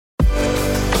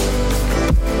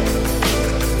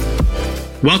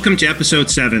Welcome to episode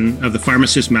 7 of the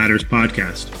Pharmacist Matters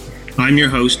podcast. I'm your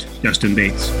host, Justin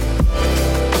Bates.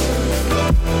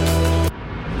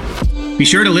 Be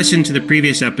sure to listen to the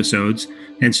previous episodes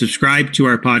and subscribe to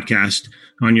our podcast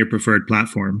on your preferred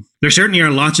platform. There certainly are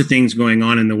lots of things going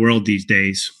on in the world these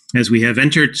days as we have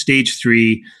entered stage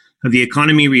 3 of the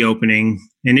economy reopening,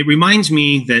 and it reminds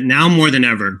me that now more than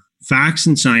ever, facts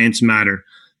and science matter,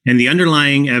 and the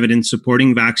underlying evidence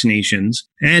supporting vaccinations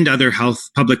and other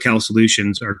public health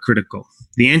solutions are critical.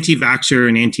 The anti-vaxxer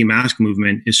and anti-mask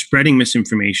movement is spreading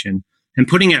misinformation and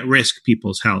putting at risk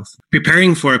people's health.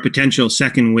 Preparing for a potential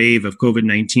second wave of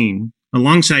COVID-19,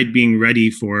 alongside being ready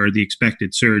for the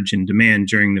expected surge in demand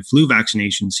during the flu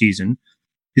vaccination season,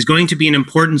 is going to be an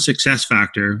important success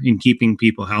factor in keeping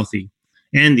people healthy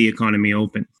and the economy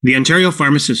open. The Ontario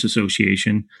Pharmacists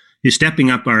Association is stepping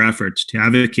up our efforts to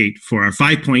advocate for our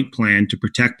 5-point plan to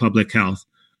protect public health,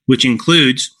 which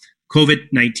includes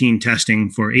COVID-19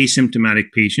 testing for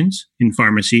asymptomatic patients in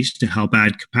pharmacies to help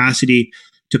add capacity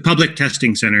to public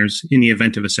testing centers in the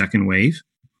event of a second wave,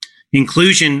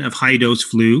 inclusion of high-dose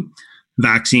flu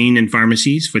vaccine in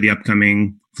pharmacies for the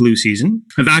upcoming flu season,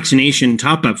 a vaccination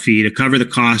top-up fee to cover the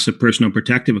cost of personal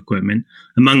protective equipment,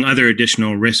 among other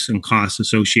additional risks and costs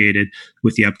associated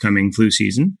with the upcoming flu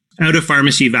season,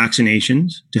 out-of-pharmacy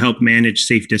vaccinations to help manage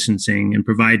safe distancing and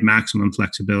provide maximum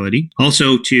flexibility.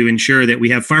 Also to ensure that we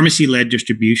have pharmacy-led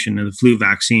distribution of the flu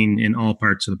vaccine in all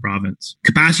parts of the province.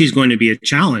 Capacity is going to be a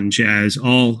challenge as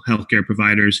all healthcare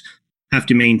providers have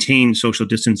to maintain social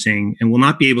distancing and will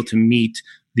not be able to meet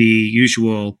the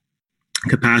usual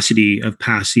capacity of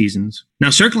past seasons. Now,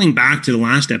 circling back to the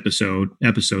last episode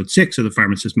 6 of the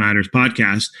Pharmacist Matters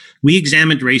podcast, we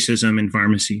examined racism in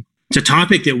pharmacy. It's a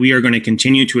topic that we are going to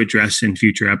continue to address in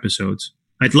future episodes.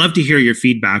 I'd love to hear your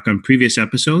feedback on previous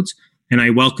episodes, and I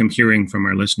welcome hearing from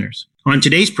our listeners. On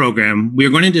today's program, we are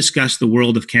going to discuss the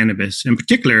world of cannabis, and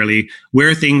particularly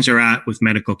where things are at with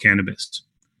medical cannabis.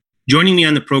 Joining me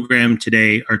on the program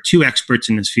today are two experts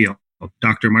in this field,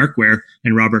 Dr. Mark Ware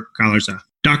and Robert Galarza.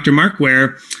 Dr. Mark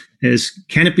Ware is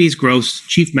Canopy Growth's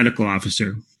Chief Medical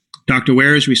Officer. Dr.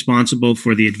 Ware is responsible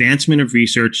for the advancement of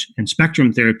research and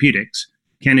Spectrum Therapeutics,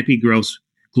 Canopy Growth's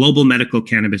global medical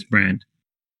cannabis brand.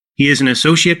 He is an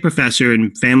associate professor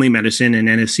in family medicine and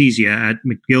anesthesia at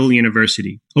McGill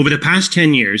University. Over the past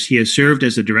 10 years, he has served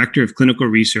as the director of clinical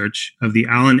research of the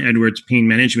Alan Edwards Pain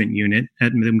Management Unit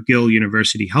at the McGill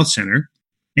University Health Centre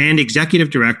and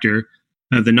executive director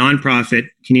of the nonprofit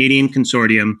Canadian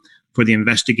Consortium for the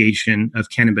Investigation of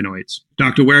Cannabinoids.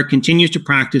 Dr. Ware continues to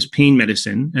practice pain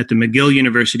medicine at the McGill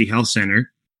University Health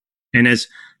Centre and has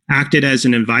acted as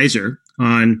an advisor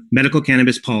on medical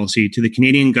cannabis policy to the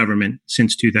Canadian government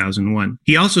since 2001.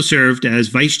 He also served as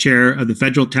vice chair of the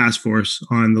Federal Task Force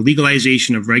on the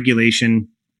Legalization of Regulation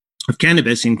of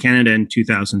Cannabis in Canada in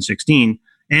 2016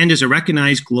 and is a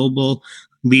recognized global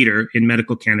leader in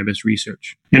medical cannabis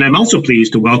research. And I'm also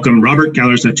pleased to welcome Robert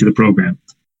Galarza to the program.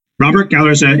 Robert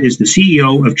Galarza is the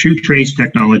CEO of TrueTrace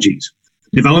Technologies,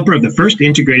 developer of the first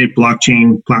integrated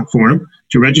blockchain platform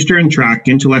to register and track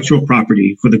intellectual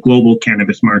property for the global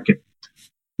cannabis market.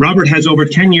 Robert has over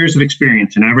 10 years of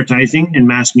experience in advertising and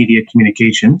mass media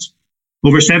communications,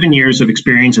 over 7 years of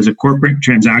experience as a corporate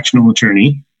transactional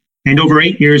attorney, and over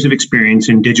 8 years of experience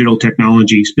in digital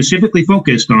technology, specifically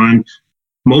focused on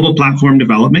mobile platform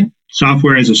development,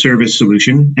 software as a service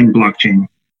solution, and blockchain.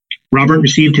 Robert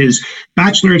received his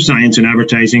Bachelor of Science in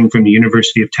Advertising from the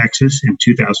University of Texas in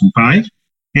 2005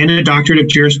 and a Doctorate of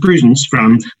Jurisprudence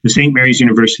from the St. Mary's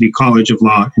University College of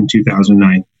Law in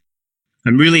 2009.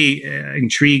 I'm really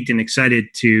intrigued and excited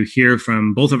to hear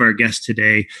from both of our guests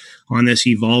today on this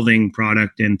evolving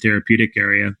product and therapeutic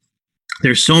area.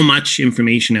 There's so much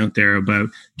information out there about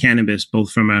cannabis,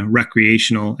 both from a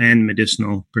recreational and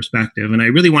medicinal perspective. And I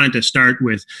really wanted to start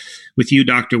with you,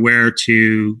 Dr. Ware,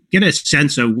 to get a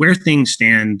sense of where things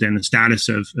stand and the status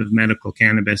of medical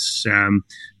cannabis,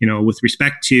 with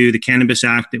respect to the Cannabis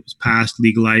Act that was passed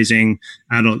legalizing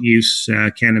adult use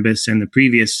cannabis and the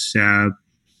previous,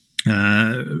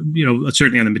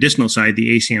 certainly on the medicinal side,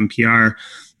 the ACMPR.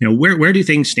 Where do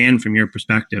things stand from your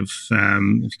perspective?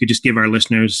 If you could just give our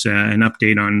listeners an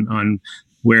update on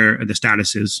where the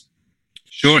status is.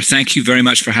 Sure. Thank you very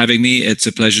much for having me. It's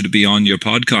a pleasure to be on your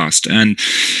podcast. And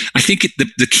I think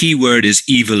the key word is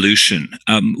evolution.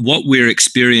 What we're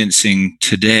experiencing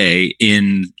today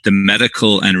in the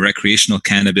medical and recreational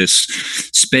cannabis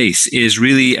space is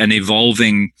really an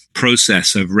evolving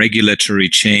process of regulatory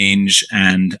change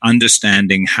and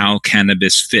understanding how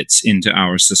cannabis fits into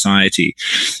our society.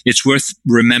 It's worth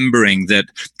remembering that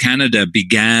Canada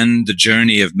began the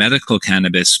journey of medical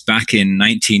cannabis back in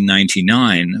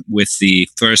 1999 with the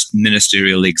first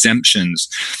ministerial exemptions.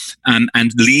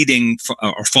 And leading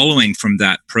or following from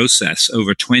that process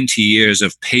over 20 years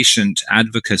of patient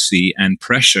advocacy and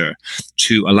pressure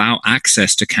to allow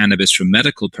access to cannabis for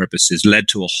medical purposes led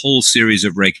to a whole series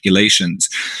of regulations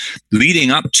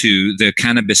leading up to the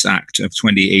Cannabis Act of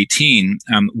 2018,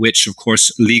 which of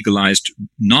course legalized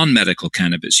non-medical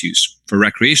cannabis use for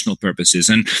recreational purposes.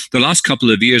 And the last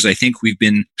couple of years, I think we've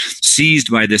been seized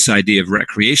by this idea of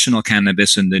recreational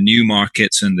cannabis and the new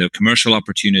markets and the commercial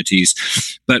opportunities.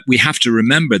 But we have to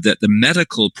remember that the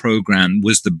medical program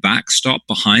was the backstop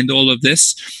behind all of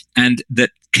this, and that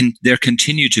there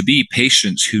continue to be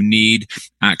patients who need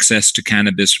access to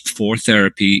cannabis for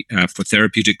therapy, for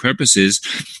therapeutic purposes,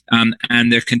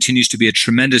 and there continues to be a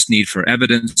tremendous need for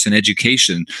evidence and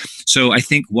education. So I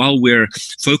think while we're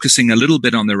focusing a little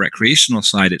bit on the recreational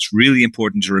side, it's really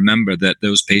important to remember that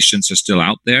those patients are still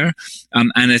out there.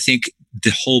 And I think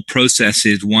the whole process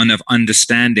is one of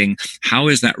understanding how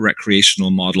is that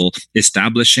recreational model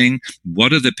establishing,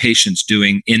 what are the patients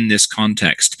doing in this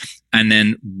context, and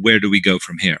then where do we go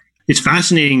from here? It's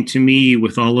fascinating to me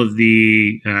with all of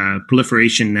the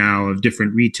proliferation now of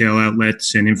different retail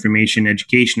outlets and information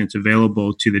education that's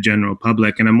available to the general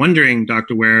public. And I'm wondering,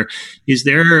 Dr. Ware, is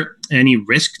there any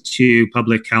risk to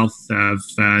public health of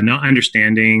not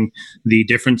understanding the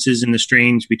differences in the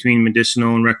strains between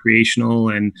medicinal and recreational,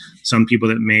 and some people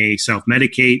that may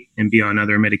self-medicate and be on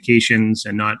other medications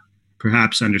and not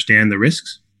perhaps understand the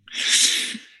risks?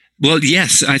 Well,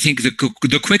 yes, I think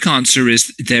the quick answer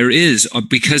is there is,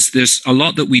 because there's a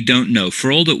lot that we don't know.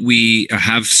 For all that we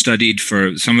have studied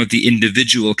for some of the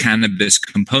individual cannabis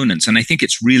components, and I think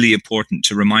it's really important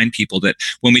to remind people that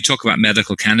when we talk about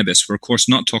medical cannabis, we're of course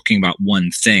not talking about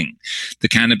one thing. The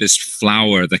cannabis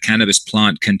flower, the cannabis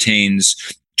plant contains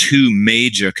two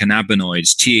major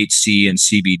cannabinoids, THC and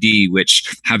CBD,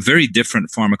 which have very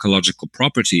different pharmacological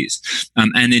properties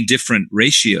and in different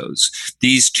ratios.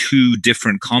 These two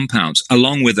different compounds,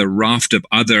 along with a raft of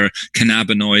other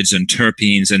cannabinoids and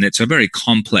terpenes, and it's a very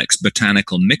complex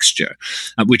botanical mixture,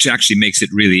 which actually makes it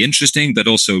really interesting, but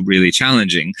also really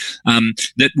challenging,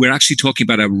 that we're actually talking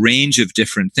about a range of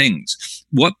different things.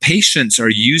 What patients are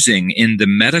using in the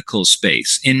medical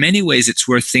space, in many ways, it's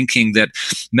worth thinking that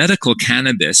medical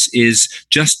cannabis is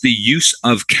just the use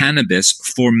of cannabis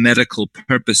for medical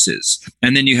purposes.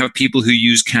 And then you have people who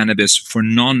use cannabis for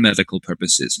non-medical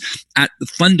purposes.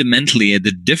 Fundamentally,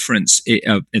 the difference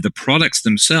of the products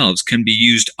themselves can be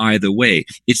used either way.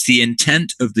 It's the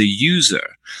intent of the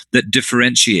user that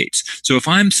differentiates. So if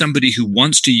I'm somebody who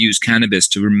wants to use cannabis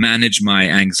to manage my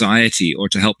anxiety or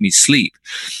to help me sleep,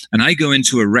 and I go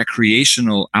into a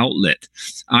recreational outlet,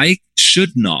 I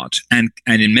should not, and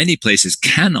in many places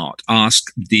cannot,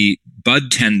 ask the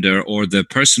bud tender or the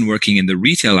person working in the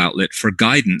retail outlet for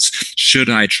guidance.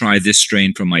 Should I try this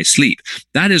strain for my sleep?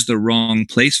 That is the wrong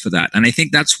place for that. And I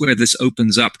think that's where this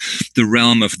opens up the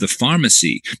realm of the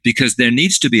pharmacy, because there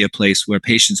needs to be a place where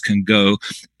patients can go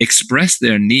express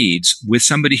their needs with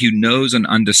somebody who knows and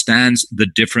understands the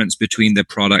difference between the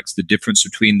products, the difference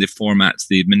between the formats,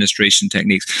 the administration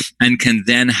techniques, and can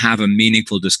then have a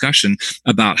meaningful discussion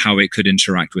about how it could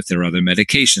interact with their other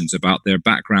medications, about their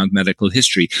background medical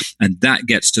history. And that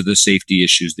gets to the safety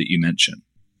issues that you mentioned.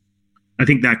 I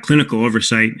think that clinical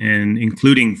oversight, and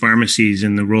including pharmacies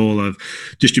in the role of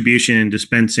distribution and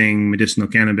dispensing medicinal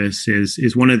cannabis,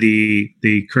 is one of the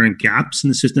current gaps in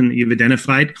the system that you've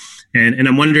identified. And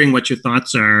I'm wondering what your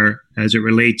thoughts are as it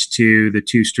relates to the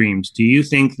two streams. Do you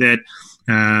think that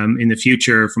in the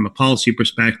future, from a policy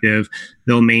perspective,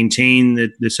 they'll maintain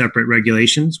the separate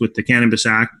regulations with the Cannabis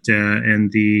Act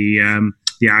and the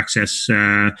access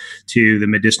to the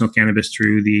medicinal cannabis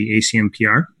through the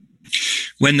ACMPR?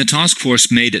 When the task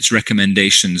force made its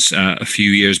recommendations a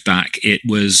few years back, it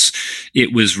was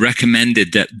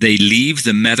recommended that they leave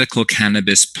the medical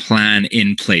cannabis plan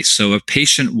in place. So a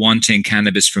patient wanting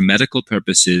cannabis for medical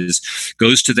purposes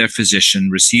goes to their physician,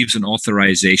 receives an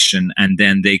authorization, and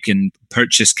then they can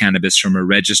purchase cannabis from a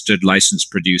registered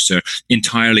licensed producer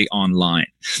entirely online.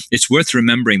 It's worth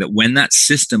remembering that when that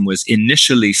system was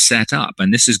initially set up,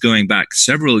 and this is going back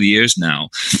several years now,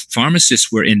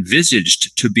 pharmacists were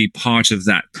envisaged to be part of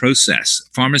that process.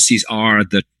 Pharmacies are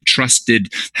the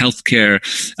trusted healthcare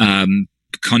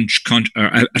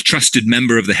a trusted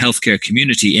member of the healthcare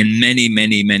community in many,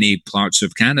 many, many parts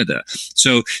of Canada.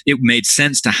 So it made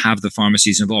sense to have the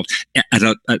pharmacies involved. At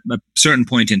a certain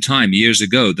point in time, years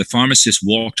ago, the pharmacists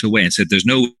walked away and said, there's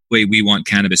no way we want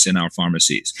cannabis in our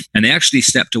pharmacies. And they actually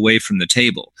stepped away from the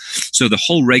table. So the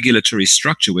whole regulatory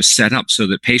structure was set up so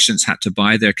that patients had to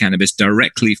buy their cannabis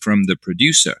directly from the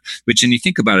producer, which, when you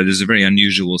think about it, is a very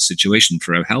unusual situation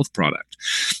for a health product.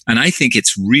 And I think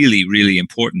it's really, really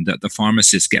important that the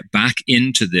pharmacists get back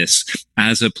into this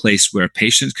as a place where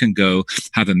patients can go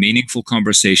have a meaningful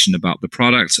conversation about the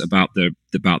products, about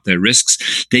their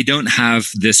risks. They don't have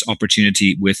this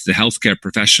opportunity with the healthcare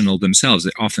professional themselves.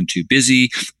 They're often too busy,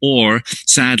 or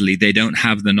sadly, they don't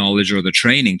have the knowledge or the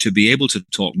training to be able to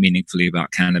talk meaningfully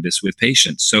about cannabis with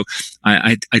patients. So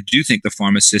I do think the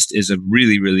pharmacist is a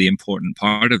really, really important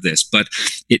part of this, but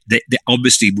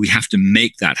obviously we have to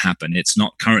make that happen. It's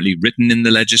not currently written in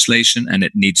the legislation, and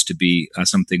it needs to be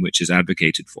something which is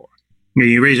advocated for. Yeah,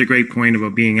 you raise a great point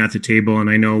about being at the table, and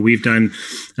I know we've done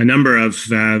a number of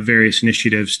various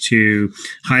initiatives to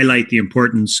highlight the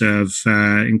importance of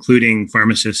including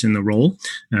pharmacists in the role,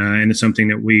 and it's something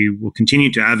that we will continue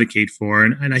to advocate for.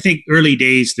 And I think early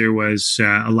days there was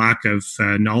a lack of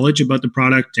knowledge about the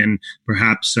product and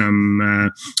perhaps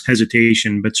some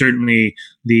hesitation, but certainly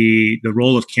the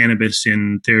role of cannabis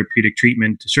in therapeutic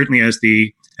treatment, certainly as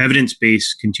the evidence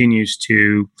base continues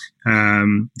to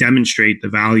demonstrate the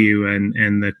value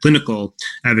and the clinical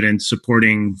evidence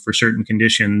supporting for certain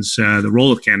conditions the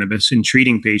role of cannabis in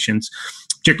treating patients,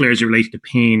 particularly as it relates to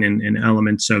pain and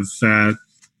elements of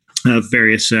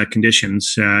various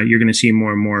conditions. You're going to see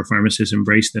more and more pharmacists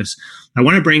embrace this. I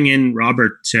want to bring in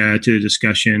Robert to the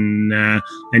discussion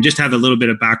and just have a little bit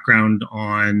of background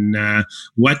on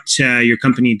what your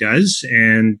company does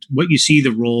and what you see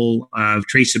the role of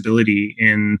traceability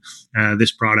in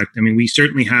this product. I mean, we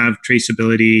certainly have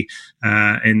traceability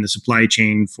in the supply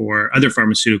chain for other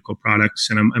pharmaceutical products,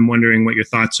 and I'm wondering what your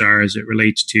thoughts are as it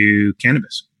relates to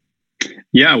cannabis.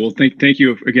 Yeah, well, thank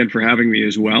you again for having me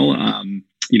as well.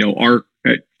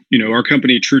 Our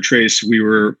company TrueTrace, we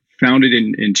were founded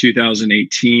in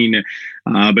 2018,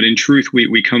 but in truth,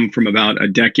 we come from about a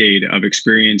decade of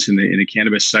experience in the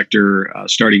cannabis sector,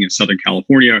 starting in Southern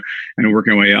California and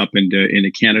working our way up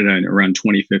into Canada, and around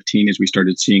 2015 as we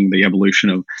started seeing the evolution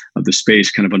of the space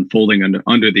kind of unfolding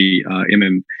under the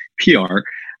MMPR.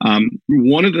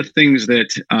 One of the things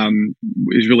that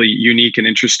is really unique and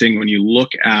interesting when you look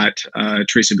at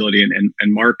traceability,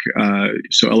 and Mark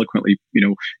so eloquently,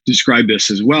 described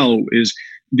this as well, is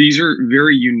these are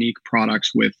very unique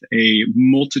products with a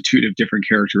multitude of different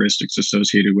characteristics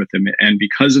associated with them. And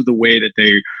because of the way that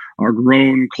they are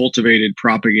grown, cultivated,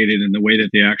 propagated, and the way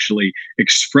that they actually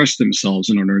express themselves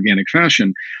in an organic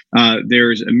fashion,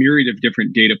 there's a myriad of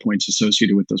different data points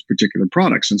associated with those particular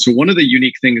products. And so one of the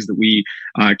unique things that we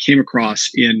came across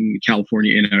in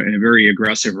California in a very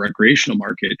aggressive recreational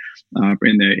market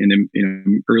in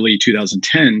the early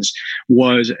 2010s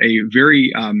was a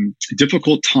very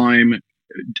difficult time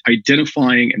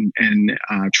identifying and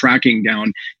tracking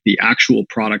down the actual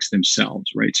products themselves,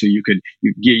 right? So you could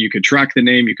track the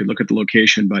name, you could look at the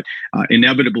location, but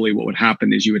inevitably what would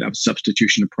happen is you would have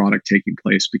substitution of product taking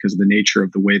place because of the nature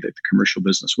of the way that the commercial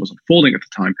business was unfolding at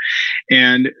the time.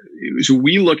 And so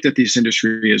we looked at this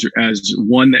industry as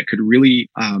one that could really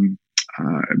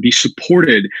be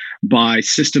supported by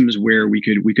systems where we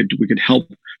could help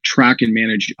track and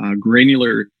manage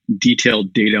granular,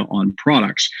 detailed data on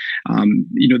products.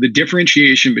 The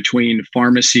differentiation between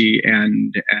pharmacy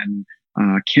and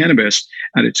cannabis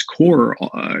at its core,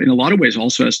 in a lot of ways,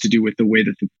 also has to do with the way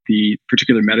that the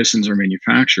particular medicines are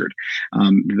manufactured.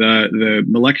 The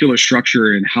molecular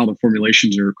structure and how the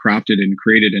formulations are crafted and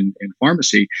created in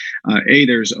pharmacy,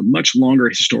 there's a much longer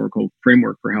historical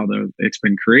framework for how it's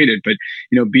been created, but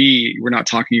B, we're not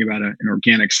talking about an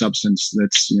organic substance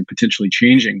that's potentially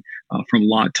changing from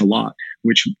lot to lot,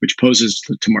 which poses,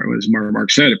 as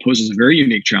Mark said, it poses a very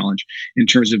unique challenge in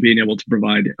terms of being able to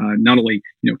provide not only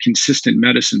consistent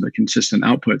medicine, but consistent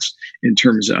outputs in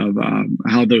terms of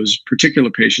how those particular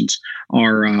patients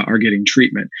are getting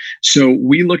treatment. So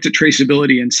we looked at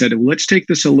traceability and said, let's take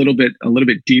this a little bit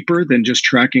deeper than just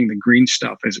tracking the green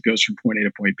stuff as it goes from point A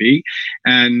to point B,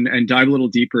 and dive a little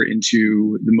deeper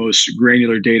into the most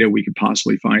granular data we could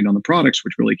possibly find on the products,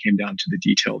 which really came down to the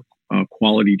detailed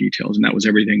quality details. And that was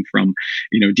everything from,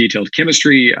 detailed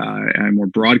chemistry and more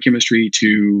broad chemistry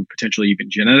to potentially even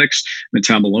genetics,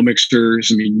 metabolomics,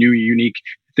 some new unique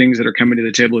things that are coming to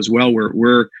the table as well.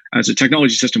 We're as a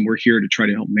technology system, we're here to try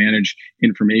to help manage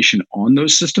information on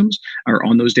those systems or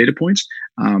on those data points.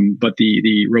 But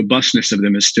the robustness of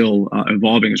them is still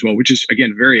evolving as well, which is,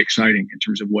 again, very exciting in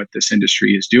terms of what this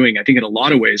industry is doing. I think in a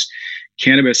lot of ways,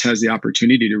 cannabis has the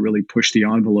opportunity to really push the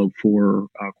envelope for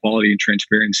quality and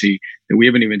transparency that we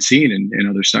haven't even seen in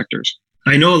other sectors.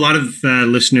 I know a lot of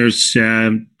listeners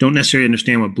don't necessarily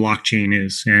understand what blockchain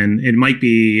is, and it might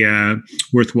be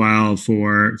worthwhile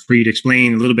for you to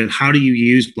explain a little bit. How do you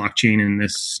use blockchain in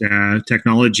this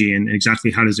technology, and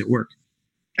exactly how does it work?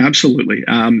 Absolutely.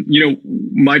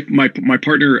 My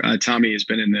partner Tommy has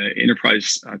been in the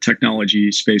enterprise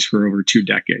technology space for over 2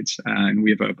 decades, and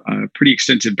we have a pretty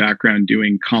extensive background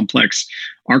doing complex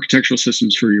architectural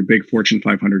systems for your big Fortune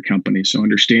 500 companies. So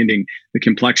understanding the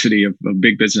complexity of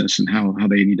big business and how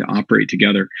they need to operate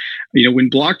together. When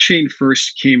blockchain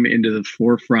first came into the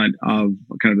forefront of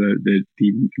kind of the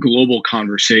global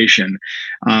conversation,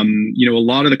 a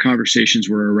lot of the conversations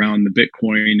were around the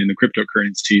Bitcoin and the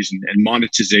cryptocurrencies and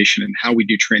monetization and how we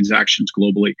do transactions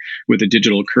globally with a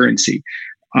digital currency.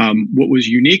 What was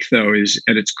unique, though, is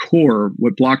at its core,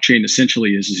 what blockchain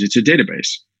essentially is it's a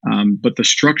database. But the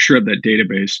structure of that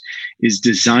database is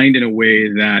designed in a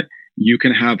way that you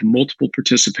can have multiple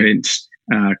participants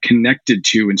connected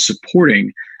to and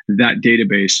supporting that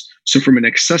database. So from an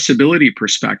accessibility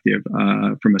perspective,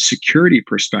 from a security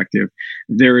perspective,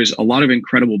 there is a lot of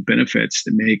incredible benefits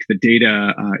that make the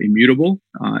data immutable,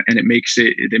 and it makes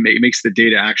the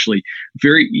data actually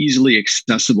very easily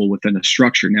accessible within a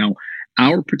structure. Now,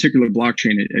 our particular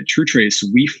blockchain at TrueTrace,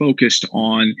 we focused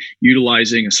on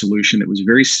utilizing a solution that was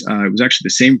it was actually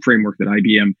the same framework that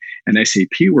IBM and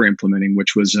SAP were implementing,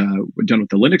 which was done with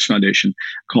the Linux Foundation,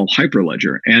 called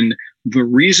Hyperledger. And the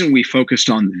reason we focused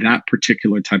on that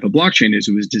particular type of blockchain is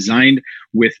it was designed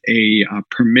with a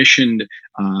permissioned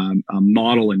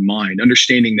model in mind,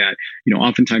 understanding that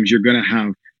oftentimes you're going to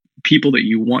have people that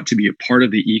you want to be a part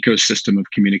of the ecosystem of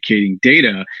communicating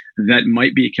data that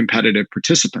might be competitive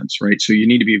participants, right? So you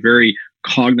need to be very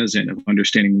cognizant of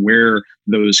understanding where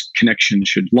those connections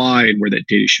should lie and where that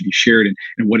data should be shared, and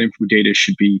what info data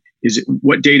should be,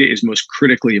 what data is most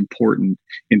critically important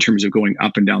in terms of going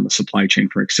up and down the supply chain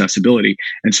for accessibility.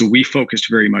 And so we focused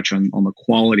very much on the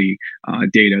quality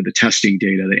data, the testing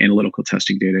data, the analytical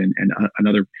testing data, and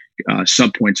another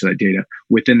subpoints of that data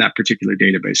within that particular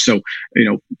database. So,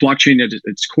 blockchain at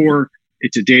its core,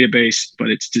 it's a database, but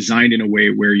it's designed in a way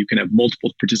where you can have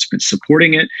multiple participants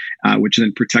supporting it, which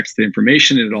then protects the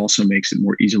information, and it also makes it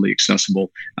more easily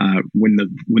accessible when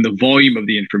the volume of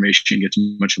the information gets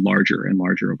much larger and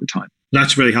larger over time.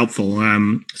 That's really helpful.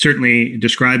 Certainly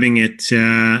describing it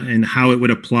and how it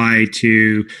would apply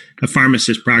to a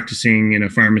pharmacist practicing in a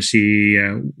pharmacy.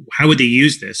 How would they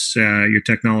use this, your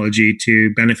technology,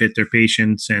 to benefit their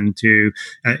patients and to,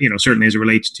 certainly as it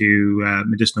relates to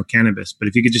medicinal cannabis. But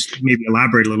if you could just maybe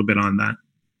elaborate a little bit on that.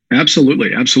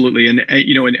 Absolutely.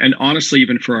 And honestly,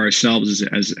 even for ourselves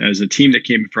as a team that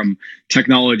came from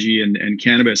technology and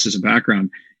cannabis as a background,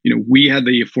 we had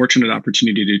the fortunate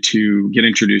opportunity to get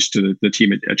introduced to the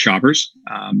team at Shoppers.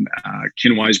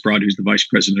 Ken Weisbrod, who's the vice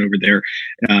president over there,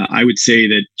 I would say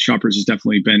that Shoppers has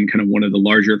definitely been kind of one of the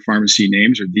larger pharmacy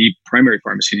names, or the primary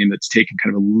pharmacy name, that's taken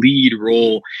kind of a lead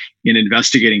role in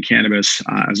investigating cannabis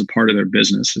as a part of their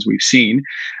business, as we've seen.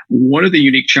 One of the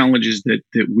unique challenges that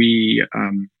we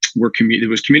that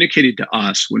was communicated to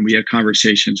us when we had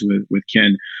conversations with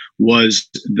Ken was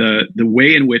the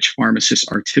way in which pharmacists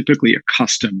are typically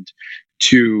accustomed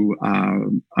to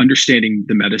understanding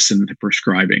the medicine that they're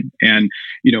prescribing. And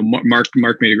Mark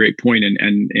made a great point,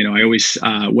 and I always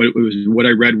what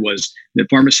I read was that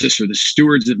pharmacists are the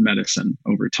stewards of medicine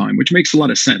over time, which makes a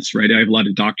lot of sense, right? I have a lot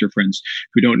of doctor friends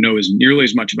who don't know nearly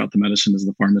as much about the medicine as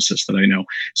the pharmacist that I know.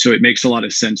 So it makes a lot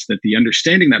of sense that the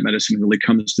understanding that medicine really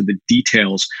comes to the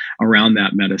details around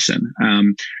that medicine.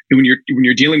 And when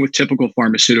you're dealing with typical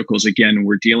pharmaceuticals, again,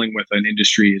 we're dealing with an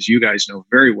industry, as you guys know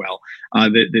very well,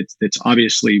 that's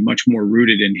obviously much more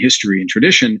rooted in history and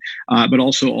tradition, but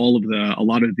also a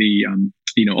lot of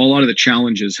the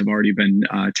challenges have already been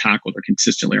tackled, or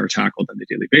consistently are tackled on a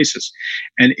daily basis.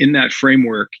 And in that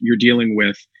framework, you're dealing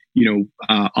with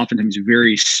oftentimes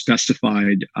very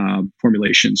specified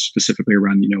formulations, specifically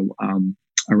around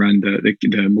around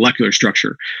the molecular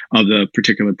structure of the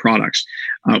particular products.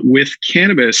 With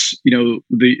cannabis, the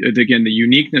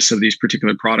uniqueness of these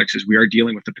particular products is we are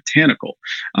dealing with the botanical.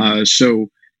 So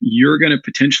you're going to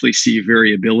potentially see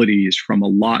variabilities from a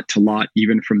lot to lot,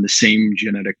 even from the same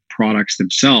genetic products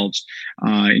themselves,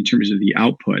 in terms of the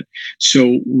output.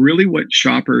 So really what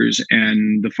Shoppers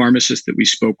and the pharmacists that we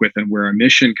spoke with, and where our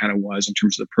mission kind of was in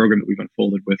terms of the program that we've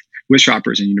unfolded with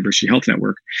Shoppers and University Health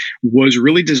Network, was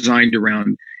really designed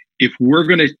around, if we're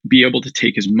going to be able to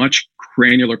take as much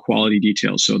granular quality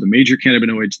details, so the major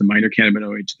cannabinoids, the minor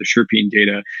cannabinoids, the terpene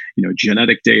data,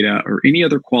 genetic data, or any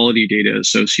other quality data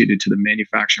associated to the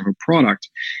manufacturing of a product,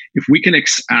 if we can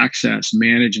access,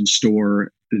 manage, and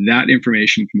store that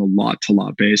information from a lot to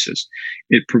lot basis,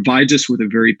 it provides us with a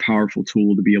very powerful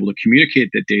tool to be able to communicate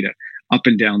that data up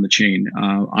and down the chain.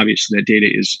 Obviously, that data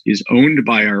is owned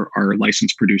by our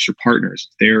licensed producer partners.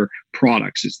 Their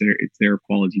products, it's their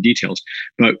quality details.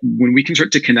 But when we can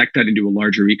start to connect that into a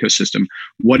larger ecosystem,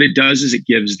 what it does is it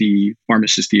gives the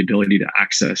pharmacist the ability to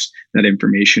access that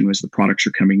information as the products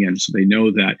are coming in. So they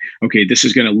know that, okay, this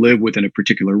is going to live within a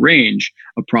particular range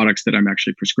of products that I'm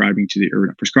actually prescribing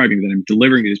that I'm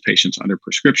delivering to these patients under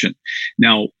prescription.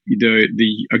 Now,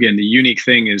 the unique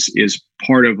thing is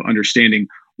part of understanding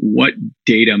what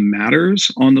data matters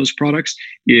on those products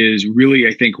is really,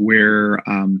 I think, where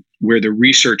the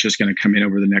research is going to come in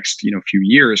over the next few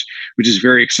years, which is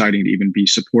very exciting to even be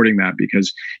supporting that,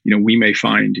 because we may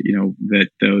find that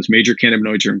those major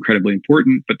cannabinoids are incredibly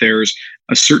important, but there's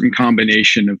a certain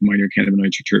combination of minor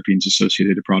cannabinoids or terpenes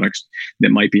associated to products that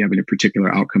might be having a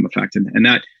particular outcome effect, and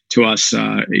that to us,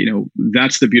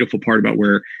 that's the beautiful part about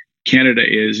where Canada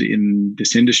is in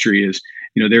this industry is,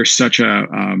 there's such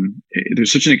an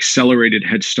accelerated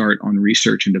head start on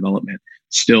research and development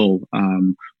still,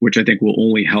 which I think will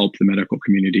only help the medical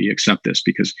community accept this,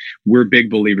 because we're big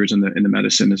believers in the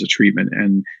medicine as a treatment,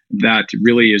 and that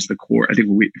really is the core. I think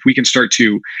if we can start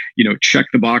to, check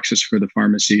the boxes for the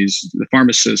pharmacists,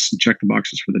 and check the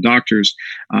boxes for the doctors,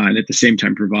 and at the same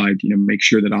time provide, make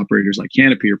sure that operators like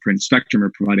Canopy or Print Spectrum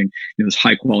are providing, this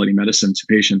high quality medicine to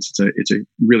patients, it's a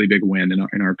really big win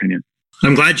in our opinion.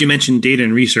 I'm glad you mentioned data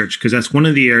and research, because that's one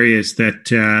of the areas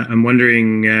that I'm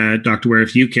wondering, Dr. Ware,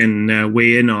 if you can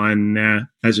weigh in on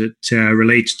as it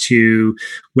relates to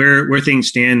where things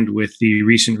stand with the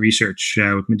recent research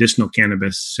with medicinal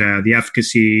cannabis, the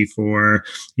efficacy for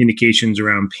indications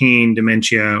around pain,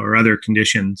 dementia, or other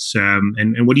conditions.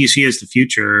 And what do you see as the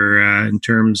future in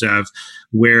terms of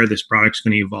where this product's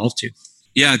going to evolve to?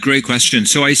 Yeah, great question.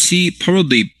 So I see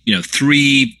probably,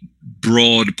 three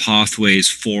broad pathways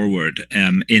forward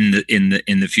in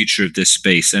the future of this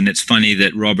space. And it's funny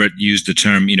that Robert used the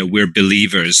term, we're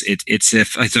believers. It's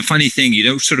a funny thing. You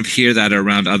don't sort of hear that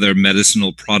around other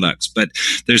medicinal products, but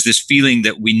there's this feeling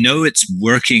that we know it's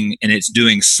working and it's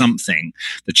doing something.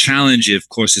 The challenge, of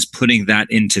course, is putting that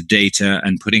into data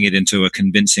and putting it into a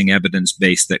convincing evidence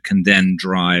base that can then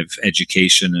drive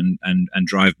education and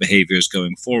drive behaviors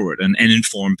going forward and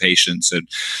inform patients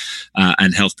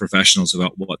and health professionals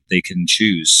about what they can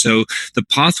choose. So the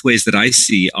pathways that I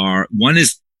see are, one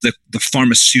is the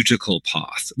pharmaceutical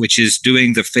path, which is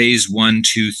doing the phase 1,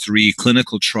 2, 3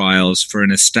 clinical trials for an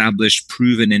established,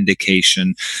 proven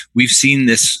indication. We've seen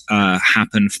this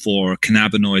happen for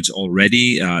cannabinoids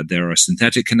already. There are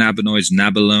synthetic cannabinoids,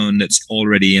 Nabilone, that's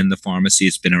already in the pharmacy.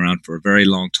 It's been around for a very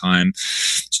long time.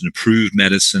 It's an approved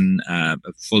medicine,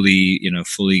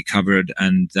 fully covered.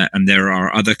 And there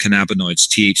are other cannabinoids.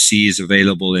 THC is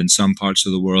available in some parts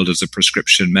of the world as a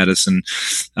prescription medicine.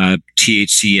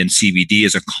 THC and CBD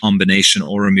as a combination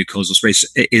oral mucosal spray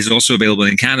is also available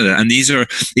in Canada. And these are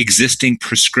existing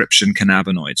prescription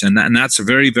cannabinoids. And that's a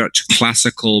very, very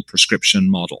classical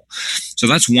prescription model. So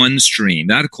that's one stream.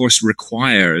 That, of course,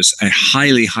 requires a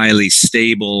highly, highly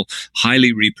stable,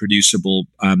 highly reproducible,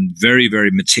 very,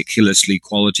 very meticulously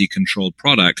quality controlled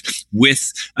product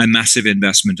with a massive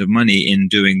investment of money in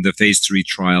doing the phase 3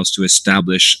 trials to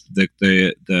establish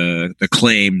the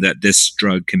claim that this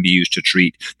drug can be used to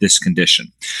treat this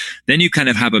condition. Then you kind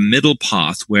of have a middle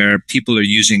path where people are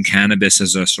using cannabis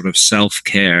as a sort of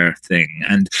self-care thing.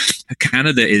 And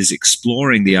Canada is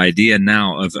exploring the idea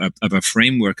now of a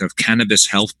framework of cannabis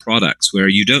health products where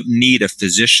you don't need a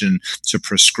physician to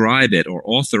prescribe it or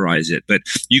authorize it, but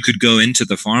you could go into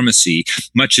the pharmacy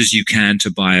much as you can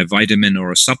to buy a vitamin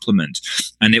or a supplement,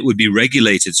 and it would be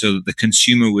regulated so that the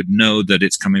consumer would know that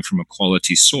it's coming from a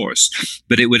quality source.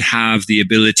 But it would have the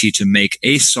ability to make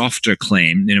a softer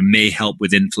claim, may help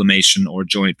with inflammation or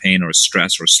joint pain or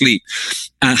stress or sleep,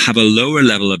 have a lower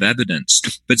level of evidence,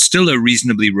 but still a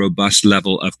reasonably robust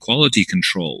level of quality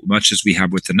control, much as we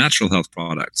have with the natural health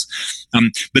products.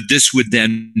 But this would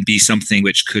then be something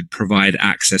which could provide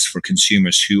access for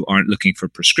consumers who aren't looking for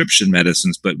prescription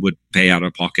medicines, but would pay out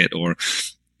of pocket or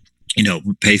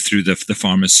pay through the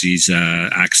pharmacy's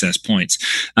access points.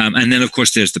 And then, of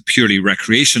course, there's the purely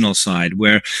recreational side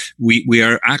where we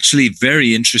are actually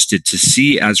very interested to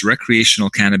see, as recreational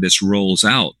cannabis rolls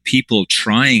out, people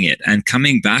trying it and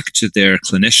coming back to their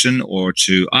clinician or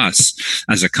to us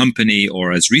as a company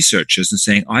or as researchers and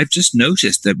saying, I've just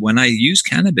noticed that when I use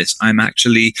cannabis, I'm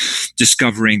actually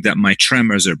discovering that my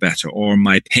tremors are better or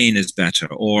my pain is better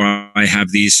or I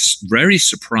have these very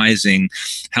surprising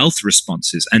health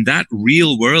responses. And that that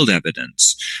real world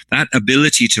evidence, that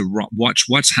ability to watch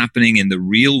what's happening in the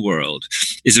real world,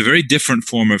 is a very different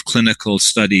form of clinical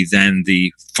study than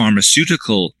the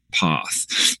pharmaceutical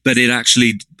path, but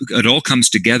it all comes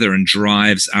together and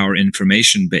drives our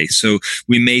information base. So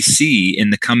we may see in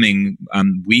the coming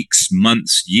weeks,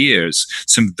 months, years,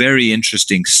 some very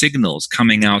interesting signals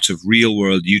coming out of real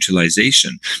world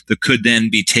utilization that could then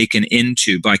be taken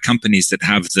into by companies that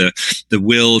have the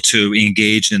will to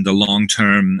engage in the long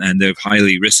term and the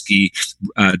highly risky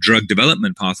drug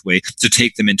development pathway to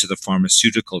take them into the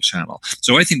pharmaceutical channel.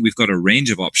 So I think we've got a range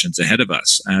of options ahead of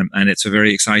us, and it's a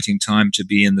very exciting time to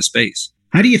be in the space.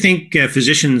 How do you think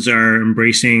physicians are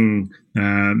embracing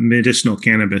medicinal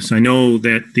cannabis? I know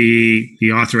that the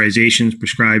authorizations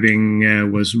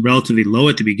prescribing was relatively low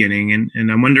at the beginning,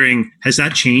 and I'm wondering, has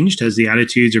that changed? Has the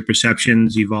attitudes or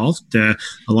perceptions evolved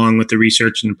along with the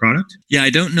research and the product? Yeah, I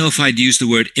don't know if I'd use the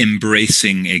word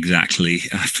embracing exactly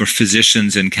for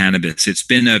physicians and cannabis. It's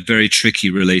been a very tricky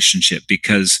relationship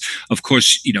because, of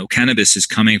course, cannabis is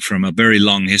coming from a very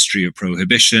long history of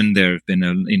prohibition. There have been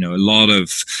a lot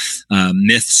of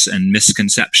myths and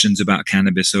misconceptions about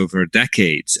cannabis over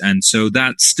decades. And so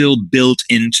that's still built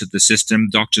into the system.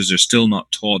 Doctors are still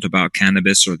not taught about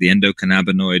cannabis or the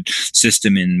endocannabinoid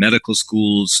system in medical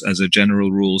schools as a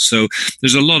general rule. So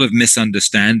there's a lot of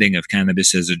misunderstanding of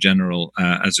cannabis as a general,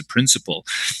 as a principle.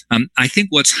 I think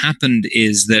what's happened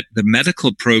is that the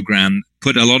medical program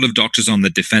put a lot of doctors on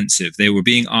the defensive. They were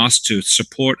being asked to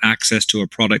support access to a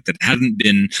product that hadn't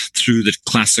been through the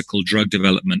classical drug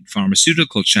development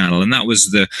pharmaceutical channel. And that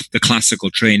was the classical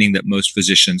training that most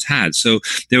physicians had. So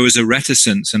there was a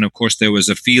reticence. And of course, there was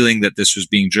a feeling that this was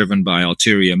being driven by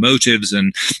ulterior motives.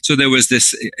 And so there was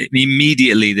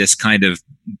immediately this kind of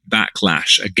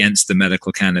backlash against the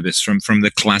medical cannabis from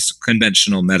the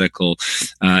conventional medical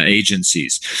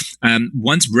agencies.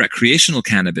 Once recreational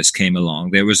cannabis came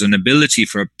along, there was an ability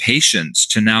for patients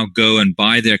to now go and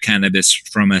buy their cannabis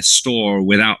from a store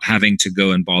without having to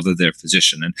go and bother their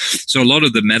physician. And so a lot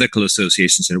of the medical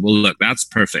associations said, well, look, that's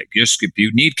perfect. If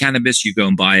you need cannabis, you go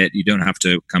and buy it. You don't have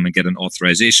to come and get an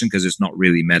authorization because it's not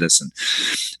really medicine.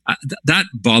 That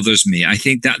bothers me. I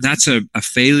think that's a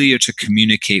failure to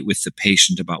communicate with the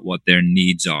patient about what their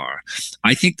needs are.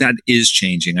 I think that is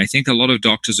changing. I think a lot of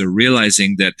doctors are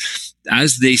realizing that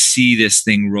as they see this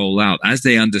thing roll out, as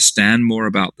they understand more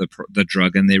about the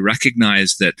drug, and they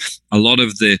recognize that a lot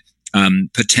of the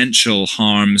potential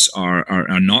harms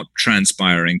are not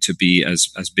transpiring to be as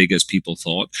big as people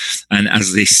thought. And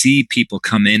as they see people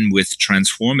come in with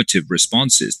transformative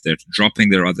responses, they're dropping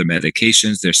their other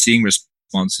medications, they're seeing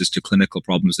responses to clinical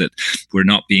problems that were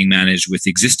not being managed with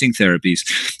existing therapies,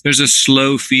 there's a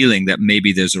slow feeling that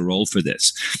maybe there's a role for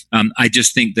this. I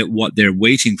just think that what they're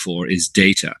waiting for is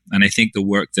data. And I think the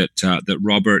work that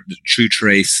Robert,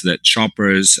 TrueTrace, that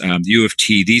Shoppers, U of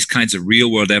T, these kinds of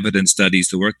real world evidence studies,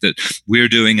 the work that we're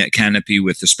doing at Canopy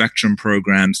with the Spectrum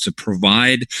programs to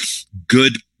provide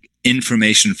good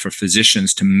information for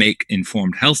physicians to make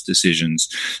informed health decisions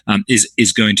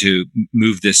is going to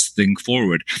move this thing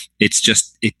forward.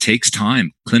 It takes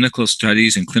time. Clinical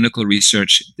studies and clinical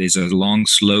research is a long,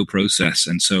 slow process.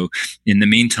 And so in the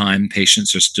meantime,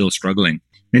 patients are still struggling.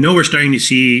 I know we're starting to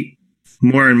see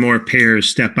more and more payers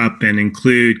step up and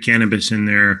include cannabis in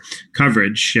their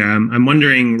coverage. I'm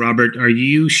wondering, Robert, are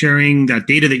you sharing that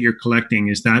data that you're collecting?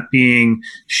 Is that being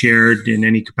shared in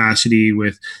any capacity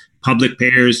with public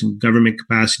payers and government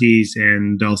capacities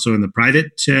and also in the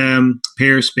private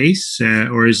payer space?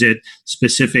 Or is it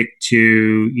specific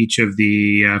to each of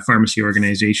the pharmacy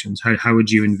organizations? How would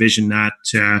you envision that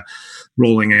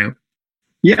rolling out?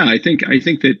 Yeah, I think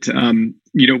that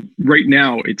right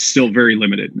now it's still very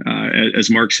limited. As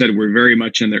Mark said, we're very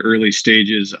much in the early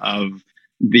stages of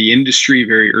the industry,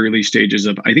 very early stages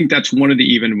of. I think that's one of the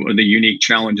unique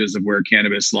challenges of where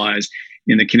cannabis lies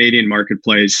in the Canadian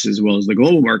marketplace as well as the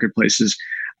global marketplaces.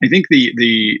 I think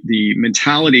the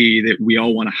mentality that we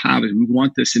all want to have is we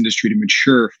want this industry to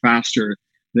mature faster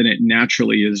than it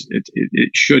naturally is.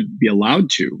 It should be allowed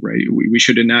to, right? We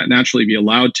should naturally be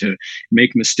allowed to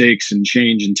make mistakes and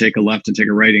change and take a left and take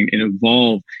a right and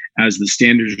evolve as the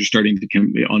standards are starting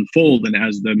to unfold and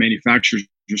as the manufacturers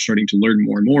are starting to learn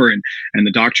more and more and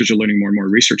the doctors are learning more and more,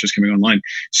 research is coming online.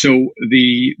 So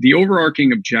the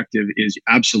overarching objective is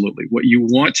absolutely what you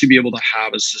want to be able to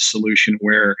have is a solution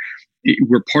where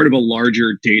we're part of a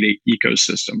larger data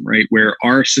ecosystem, right? Where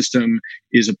our system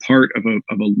is a part of a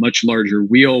much larger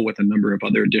wheel with a number of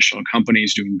other additional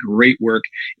companies doing great work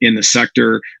in the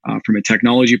sector from a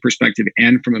technology perspective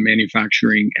and from a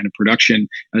manufacturing and a production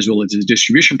as well as a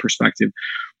distribution perspective.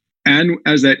 And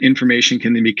as that information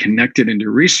can then be connected into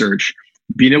research,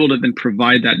 being able to then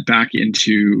provide that back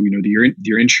into,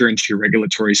 your insurance, your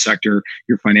regulatory sector,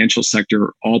 your financial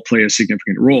sector all play a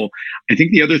significant role. I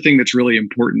think the other thing that's really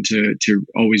important to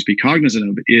always be cognizant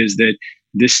of is that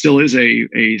this still is a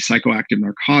psychoactive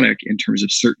narcotic in terms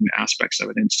of certain aspects of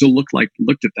it, and still looked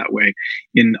at that way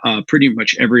in pretty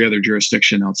much every other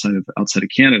jurisdiction outside of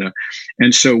Canada.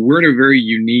 And so we're in a very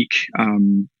unique.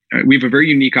 We have a very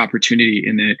unique opportunity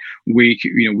in that we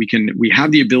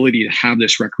have the ability to have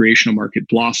this recreational market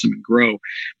blossom and grow,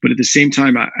 but at the same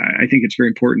time, I think it's very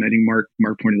important. I think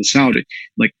Mark pointed this out.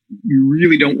 Like, you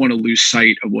really don't want to lose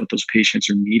sight of what those patients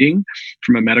are needing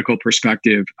from a medical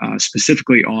perspective,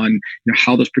 specifically on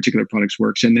how those particular products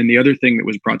works. And then the other thing that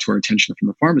was brought to our attention from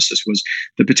the pharmacist was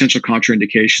the potential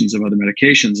contraindications of other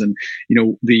medications. And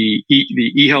the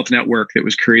eHealth network that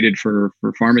was created for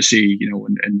pharmacy,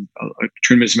 and a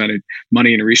tremendous amount of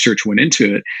money and research went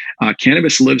into it.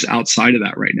 Cannabis lives outside of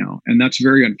that right now, and that's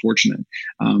very unfortunate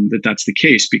that that's the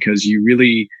case, because you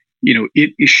really.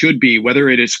 It should be, whether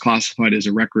it is classified as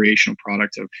a recreational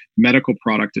product, a medical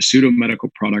product, a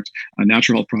pseudo-medical product, a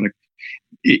natural health product,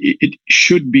 it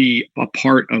should be a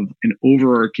part of an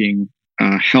overarching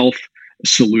health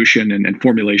solution and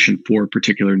formulation for a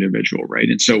particular individual, right?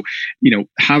 And so,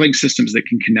 having systems that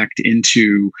can connect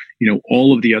into,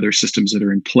 all of the other systems that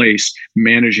are in place,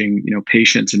 managing,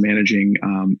 patients and managing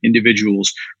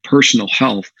individuals' personal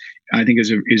health, I think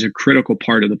is a critical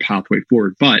part of the pathway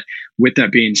forward. But with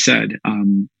that being said,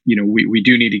 we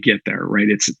do need to get there, right?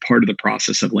 It's part of the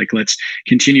process of let's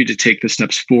continue to take the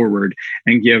steps forward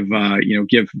and give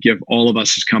all of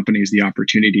us as companies the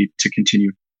opportunity to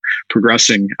continue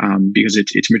progressing, because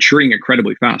it's maturing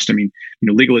incredibly fast. I mean,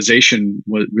 legalization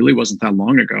really wasn't that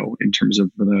long ago in terms of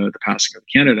the passing of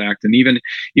the Canada Act, and even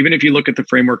if you look at the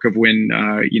framework of when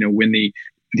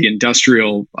the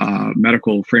industrial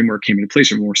medical framework came into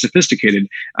place, or more sophisticated,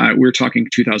 we're talking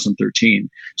 2013.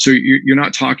 So you're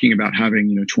not talking about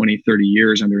having 20, 30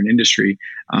 years under an industry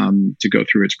to go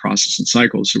through its process and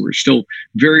cycles. So we're still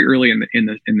very early in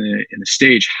the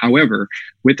stage. However,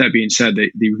 with that being said,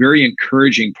 the very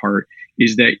encouraging part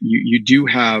is that you do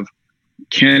have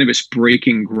cannabis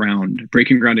breaking ground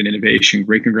in innovation,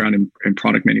 breaking ground in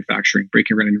product manufacturing,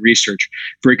 breaking ground in research,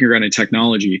 breaking ground in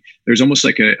technology. There's almost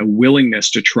like a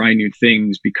willingness to try new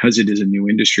things because it is a new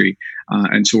industry.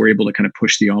 And so we're able to kind of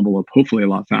push the envelope, hopefully a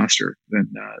lot faster than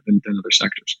other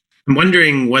sectors. I'm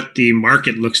wondering what the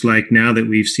market looks like now that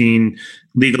we've seen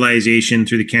legalization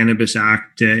through the Cannabis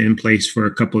Act in place for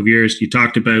a couple of years. You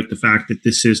talked about the fact that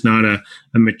this is not a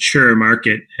mature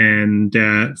market, and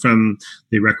from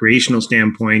the recreational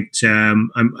standpoint,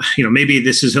 maybe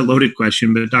this is a loaded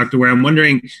question, but Dr. Ware, I'm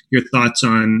wondering your thoughts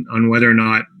on whether or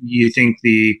not you think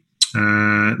the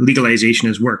legalization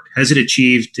has worked. Has it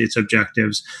achieved its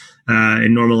objectives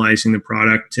in normalizing the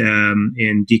product,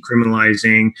 in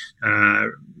decriminalizing,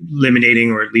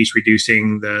 eliminating or at least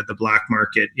reducing the black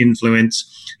market influence,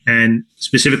 and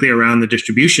specifically around the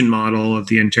distribution model of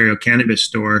the Ontario Cannabis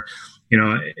Store?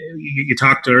 You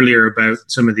talked earlier about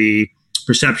some of the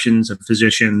perceptions of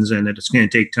physicians and that it's going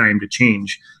to take time to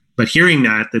change. But hearing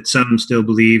that some still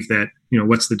believe that,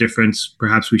 what's the difference?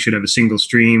 Perhaps we should have a single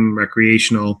stream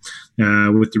recreational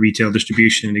with the retail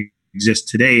distribution that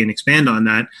exists today and expand on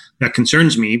that. That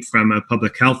concerns me from a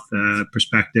public health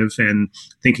perspective and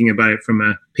thinking about it from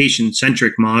a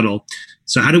patient-centric model.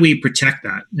 So how do we protect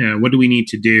that? What do we need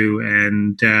to do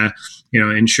and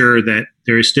ensure that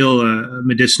there is still a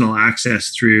medicinal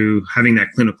access through having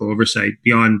that clinical oversight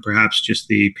beyond perhaps just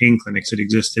the pain clinics that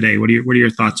exist today? What are your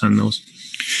thoughts on those?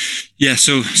 Yeah,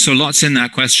 so lots in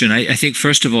that question. I think,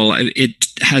 first of all,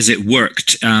 has it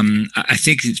worked? I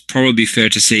think it's probably fair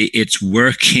to say it's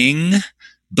working,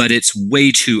 but it's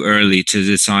way too early to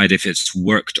decide if it's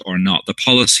worked or not. The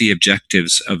policy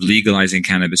objectives of legalizing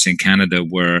cannabis in Canada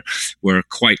were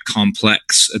quite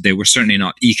complex. They were certainly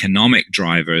not economic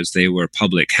drivers. They were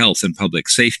public health and public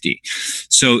safety.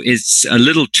 So it's a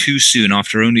little too soon,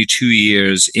 after only 2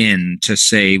 years in, to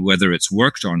say whether it's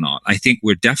worked or not. I think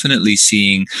we're definitely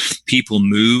seeing people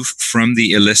move from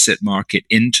the illicit market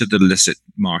into the licit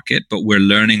market, but we're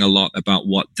learning a lot about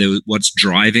what's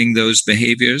driving those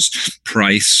behaviors.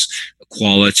 Price,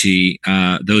 quality,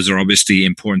 those are obviously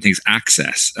important things.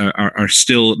 Access are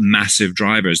still massive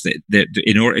drivers. That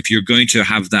in order, if you're going to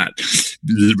have that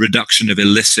reduction of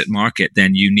illicit market,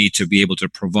 then you need to be able to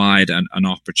provide an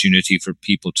opportunity for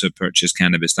people to purchase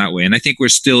cannabis that way. And I think we're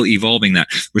still evolving that.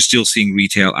 We're still seeing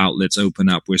retail outlets open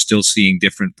up. We're still seeing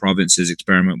different provinces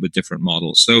experiment with different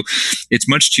models. So it's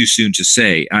much too soon to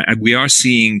say. We are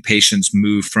seeing patients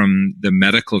move from the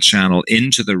medical channel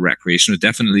into the recreational.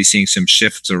 Definitely seeing some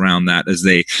shifts around that as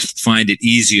they find it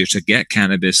easier to get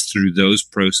cannabis through those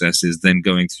processes than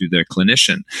going through their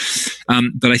clinician.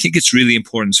 But I think it's really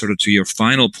important, sort of to your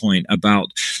final point about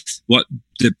what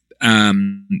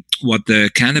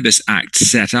the Cannabis Act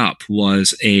set up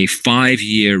was a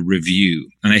 5-year review.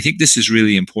 And I think this is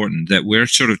really important, that we're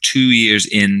sort of 2 years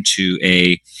into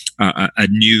a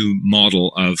new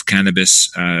model of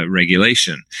cannabis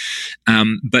regulation.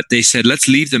 But they said, let's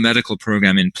leave the medical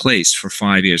program in place for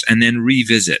 5 years and then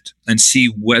revisit and see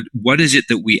what is it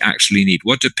that we actually need.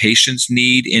 What do patients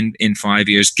need in 5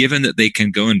 years, given that they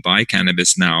can go and buy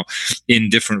cannabis now in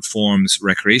different forms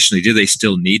recreationally? Do they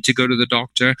still need to go to the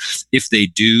doctor? If they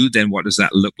do, then what does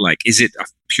that look like? Is it a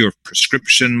pure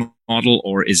prescription model,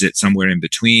 or is it somewhere in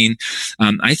between?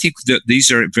 I think that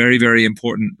these are very, very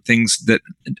important things that,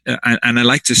 and I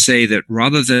like to say that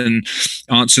rather than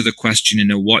answer the question,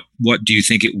 what do you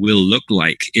think it will look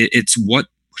like? It's what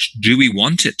do we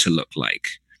want it to look like?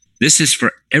 This is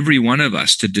for every one of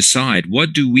us to decide,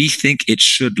 what do we think it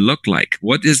should look like?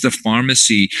 What does the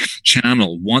pharmacy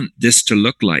channel want this to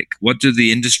look like? What do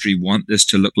the industry want this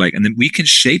to look like? And then we can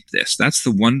shape this. That's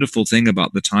the wonderful thing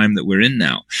about the time that we're in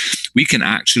now. We can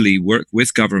actually work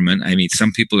with government. I mean,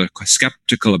 some people are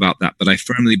skeptical about that, but I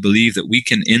firmly believe that we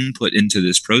can input into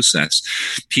this process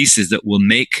pieces that will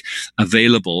make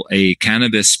available a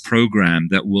cannabis program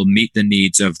that will meet the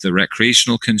needs of the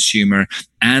recreational consumer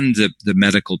and the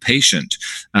medical patient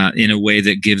in a way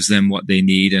that gives them what they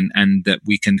need, and that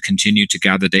we can continue to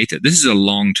gather data. This is a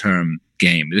long-term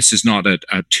game. This is not a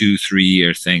 2-3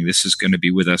 year thing. This is going to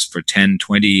be with us for 10,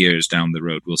 20 years down the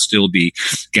road. We'll still be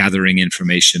gathering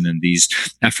information, and these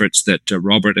efforts that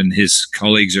Robert and his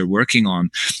colleagues are working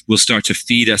on will start to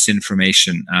feed us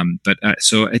information.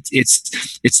 So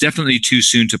it's definitely too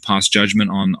soon to pass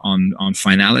judgment on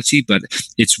finality, but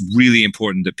it's really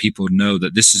important that people know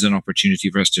that this is an opportunity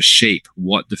for us to shape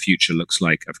what the future looks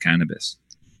like of cannabis.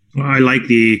 Well, I like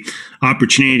the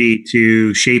opportunity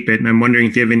to shape it, and I'm wondering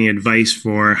if you have any advice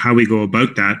for how we go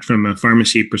about that from a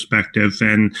pharmacy perspective.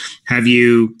 And have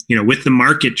you, with the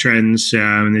market trends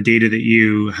and the data that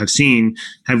you have seen,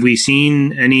 have we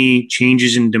seen any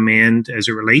changes in demand as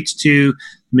it relates to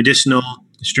medicinal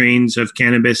strains of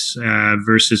cannabis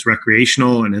versus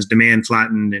recreational, and has demand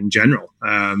flattened in general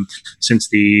since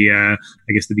the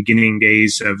beginning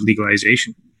days of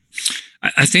legalization?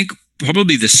 I think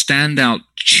probably the standout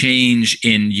change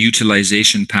in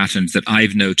utilization patterns that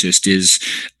I've noticed is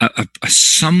a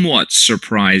somewhat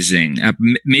surprising,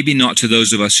 maybe not to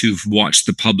those of us who've watched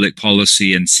the public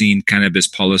policy and seen cannabis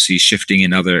policy shifting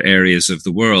in other areas of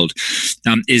the world,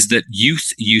 is that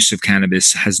youth use of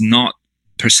cannabis has not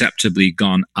perceptibly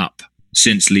gone up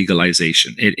since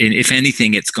legalization. If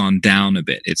anything, it's gone down a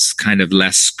bit. It's kind of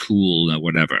less cool or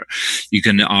whatever. You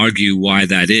can argue why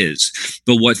that is.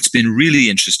 But what's been really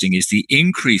interesting is the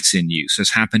increase in use has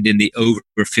happened in the over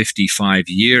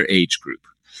 55-year age group.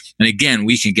 And again,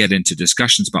 we can get into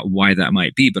discussions about why that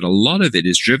might be, but a lot of it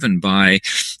is driven by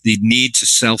the need to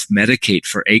self-medicate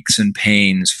for aches and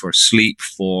pains, for sleep,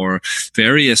 for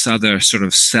various other sort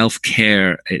of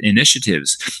self-care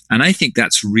initiatives. And I think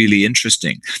that's really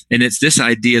interesting. And it's this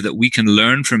idea that we can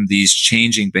learn from these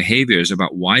changing behaviors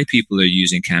about why people are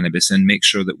using cannabis and make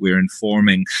sure that we're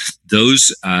informing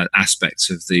those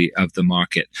aspects of the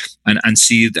market and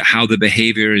see how the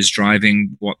behavior is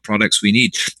driving what products we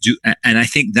need. And I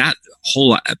think that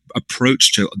whole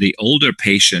approach to the older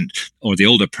patient or the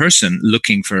older person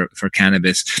looking for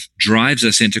cannabis drives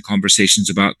us into conversations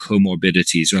about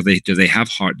comorbidities. Do they have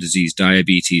heart disease,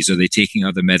 diabetes? Are they taking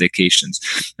other medications?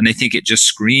 And I think it just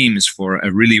screams for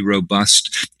a really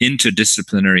robust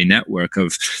interdisciplinary network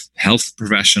of health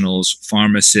professionals,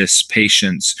 pharmacists,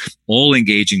 patients, all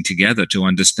engaging together to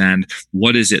understand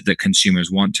what is it that consumers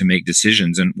want to make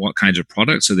decisions and what kinds of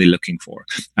products are they looking for.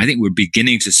 I think we're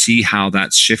beginning to see how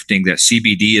that's shifting. That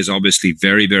CBD is obviously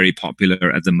very, very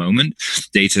popular at the moment.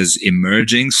 Data's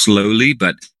emerging slowly,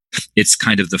 but it's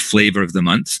kind of the flavor of the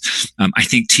month. I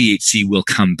think THC will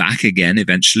come back again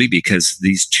eventually because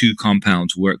these two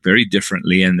compounds work very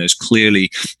differently, and there's clearly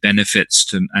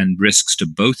benefits and risks to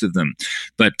both of them.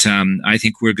 But I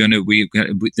think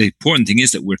the important thing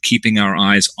is that we're keeping our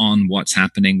eyes on what's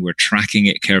happening. We're tracking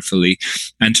it carefully.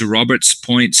 And to Robert's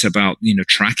points about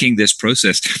tracking this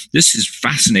process, this is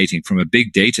fascinating from a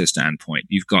big data standpoint.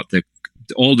 You've got the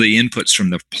all the inputs from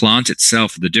the plant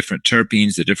itself, the different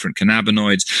terpenes, the different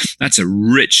cannabinoids. That's a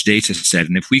rich data set.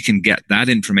 And if we can get that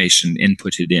information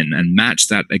inputted in and match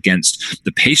that against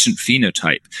the patient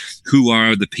phenotype, who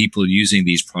are the people using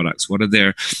these products? What are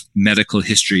their medical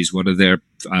histories? What are their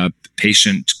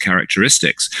patient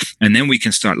characteristics? And then we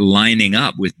can start lining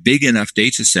up with big enough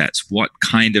data sets what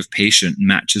kind of patient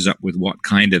matches up with what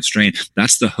kind of strain.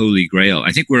 That's the holy grail.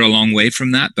 I think we're a long way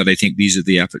from that, but I think these are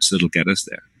the efforts that'll get us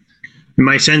there.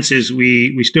 My sense is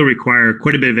we still require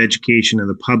quite a bit of education of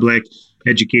the public,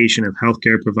 education of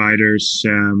healthcare providers.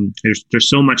 There's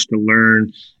so much to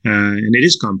learn, and it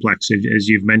is complex, as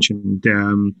you've mentioned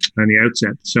on the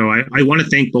outset. So I want to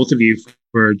thank both of you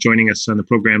for joining us on the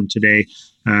program today.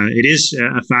 It is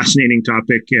a fascinating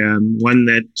topic, one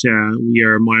that we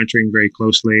are monitoring very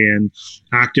closely and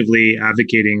actively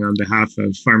advocating on behalf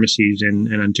of pharmacies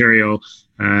in Ontario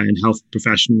and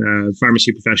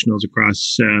pharmacy professionals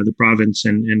across the province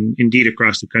and indeed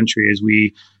across the country, as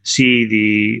we see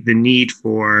the need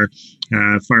for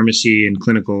pharmacy and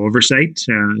clinical oversight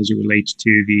as it relates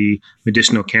to the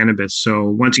medicinal cannabis. So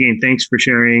once again, thanks for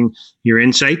sharing your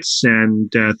insights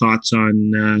and thoughts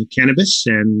on cannabis.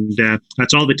 And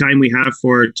that's all the time we have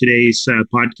for today's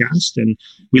podcast. And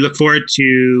we look forward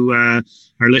to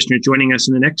our listeners joining us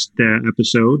in the next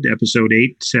episode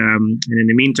 8. And in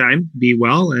the meantime, be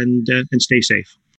well and stay safe.